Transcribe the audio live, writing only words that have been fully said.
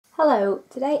Hello,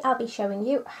 today I'll be showing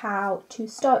you how to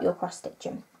start your cross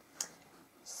stitching.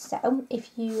 So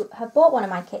if you have bought one of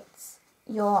my kits,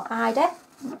 your aida,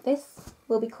 this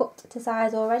will be cut to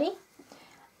size already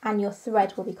and your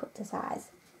thread will be cut to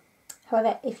size.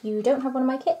 However, if you don't have one of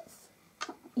my kits,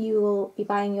 you will be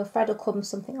buying your thread will come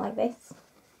something like this.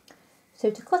 So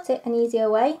to cut it, an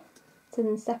easier way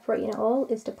than separating it all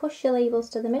is to push your labels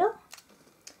to the middle,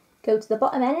 go to the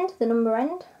bottom end, the number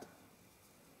end,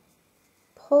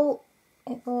 pull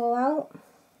it all out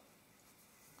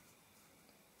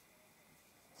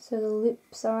so the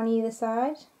loops are on either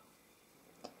side,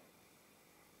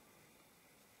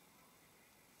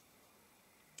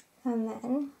 and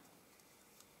then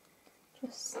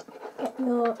just get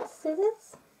your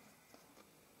scissors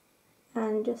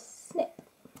and just snip.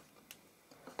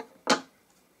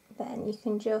 Then you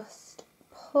can just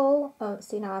pull, oh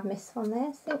see now I've missed one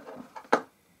there, so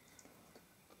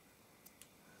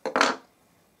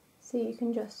you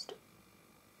can just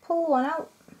pull one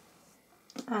out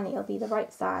and it'll be the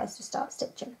right size to start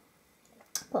stitching.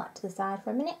 Pull that to the side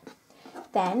for a minute.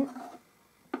 Then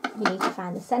you need to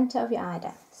find the centre of your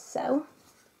aida. So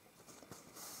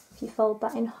if you fold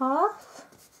that in half,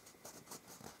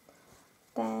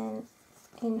 then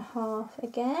in half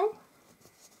again,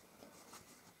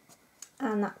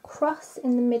 and that cross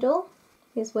in the middle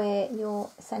is where your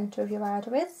centre of your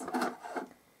aida is.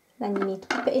 Then you need to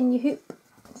pop it in your hoop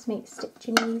to make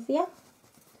stitching easier.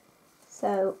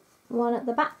 So one at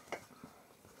the back,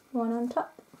 one on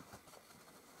top.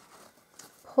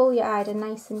 Pull your aida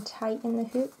nice and tight in the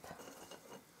hoop.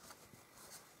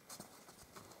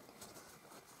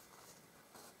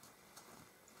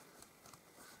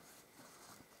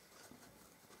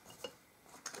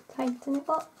 Tighten it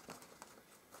up.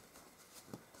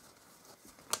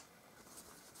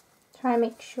 Try and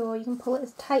make sure you can pull it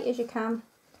as tight as you can.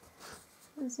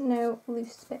 There's no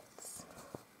loose bits.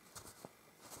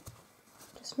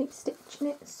 Just makes stitching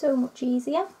it so much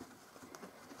easier.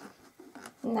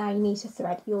 Now you need to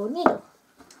thread your needle.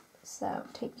 So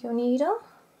take your needle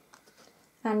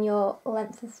and your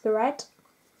length of thread.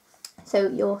 So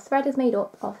your thread is made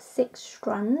up of 6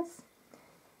 strands.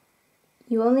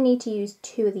 You only need to use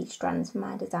 2 of these strands for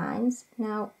my designs.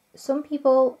 Now some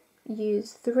people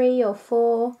use 3 or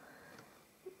 4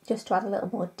 just to add a little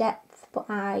more depth, but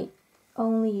I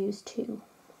only use 2.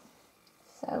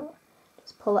 So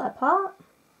just pull it apart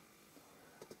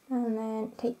and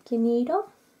then take your needle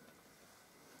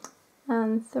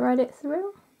and thread it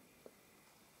through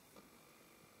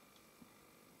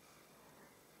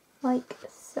like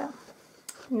so.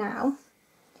 Now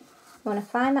you want to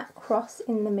find that cross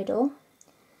in the middle.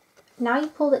 Now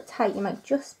you've pulled it tight,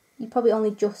 you probably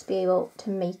only just be able to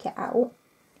make it out.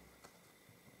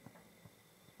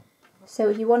 So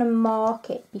if you want to mark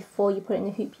it before you put it in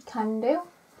the hoop, you can do.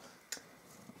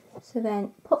 So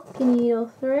then pop your needle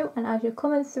through, and as you're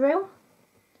coming through,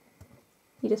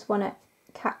 you just want to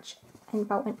catch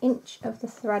about 1 inch of the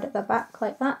thread at the back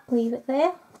like that. Leave it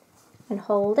there and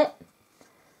hold it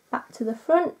back to the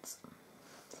front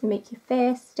to make your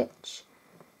first stitch.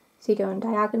 So you're going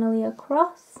diagonally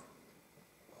across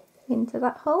into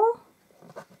that hole.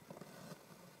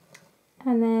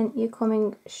 And then you're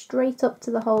coming straight up to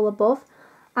the hole above.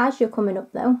 As you're coming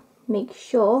up though, make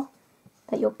sure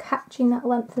that you're catching that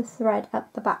length of thread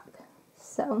at the back.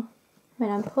 So when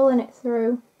I'm pulling it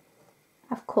through,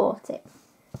 I've caught it.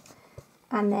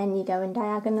 And then you're going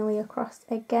diagonally across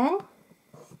again.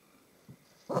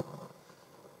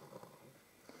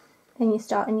 Then you're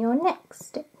starting your next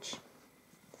stitch.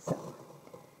 So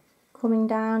coming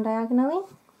down diagonally.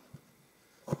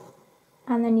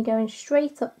 And then you're going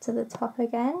straight up to the top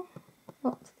again,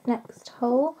 up to the next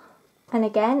hole, and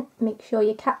again make sure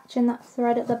you're catching that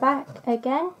thread at the back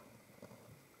again,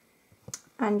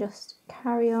 and just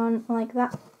carry on like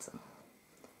that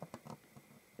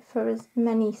for as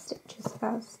many stitches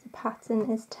as the pattern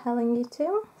is telling you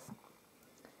to.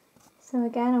 So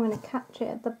again I'm going to catch it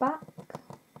at the back,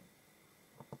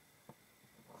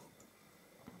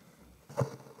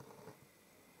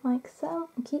 like so,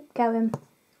 and keep going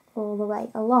all the way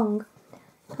along,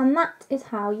 and that is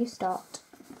how you start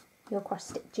your cross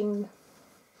stitching.